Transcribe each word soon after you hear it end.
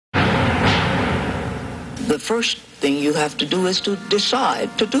The first thing you have to do is to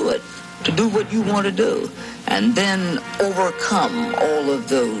decide to do it, to do what you want to do, and then overcome all of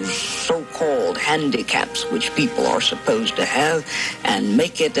those so-called handicaps which people are supposed to have and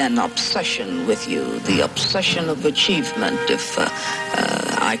make it an obsession with you, the obsession of achievement, if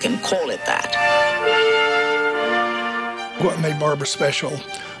I can call it that. What made Barbara special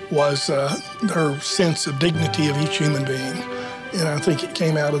was her sense of dignity of each human being. And I think it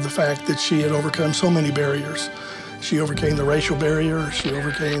came out of the fact that she had overcome so many barriers. She overcame the racial barrier, she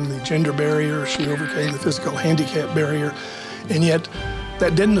overcame the gender barrier, she overcame the physical handicap barrier, and yet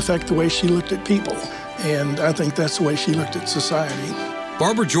that didn't affect the way she looked at people. And I think that's the way she looked at society.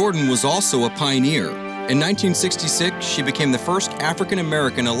 Barbara Jordan was also a pioneer. In 1966, she became the first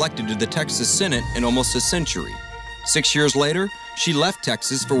African-American elected to the Texas Senate in almost a century. 6 years later, she left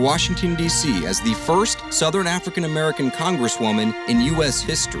Texas for Washington, D.C. as the first Southern African-American congresswoman in U.S.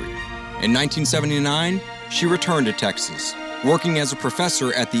 history. In 1979, she returned to Texas, working as a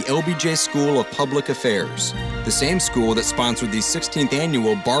professor at the LBJ School of Public Affairs, the same school that sponsored the 16th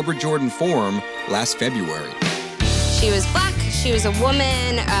annual Barbara Jordan Forum last February. She was black, she was a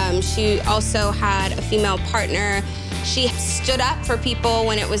woman, she also had a female partner. She stood up for people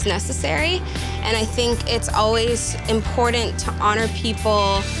when it was necessary, and I think it's always important to honor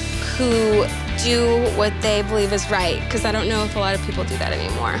people who do what they believe is right, because I don't know if a lot of people do that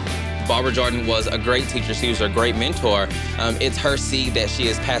anymore. Barbara Jordan was a great teacher. She was a great mentor. It's her seed that she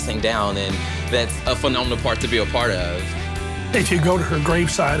is passing down, and that's a phenomenal part to be a part of. If you go to her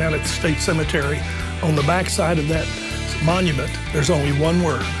gravesite out at the State Cemetery, on the back side of that monument, there's only one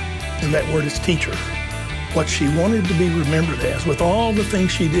word, and that word is teacher. What she wanted to be remembered as, with all the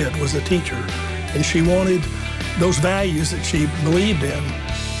things she did, was a teacher. And she wanted those values that she believed in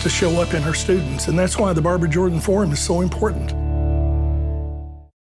to show up in her students. And that's why the Barbara Jordan Forum is so important.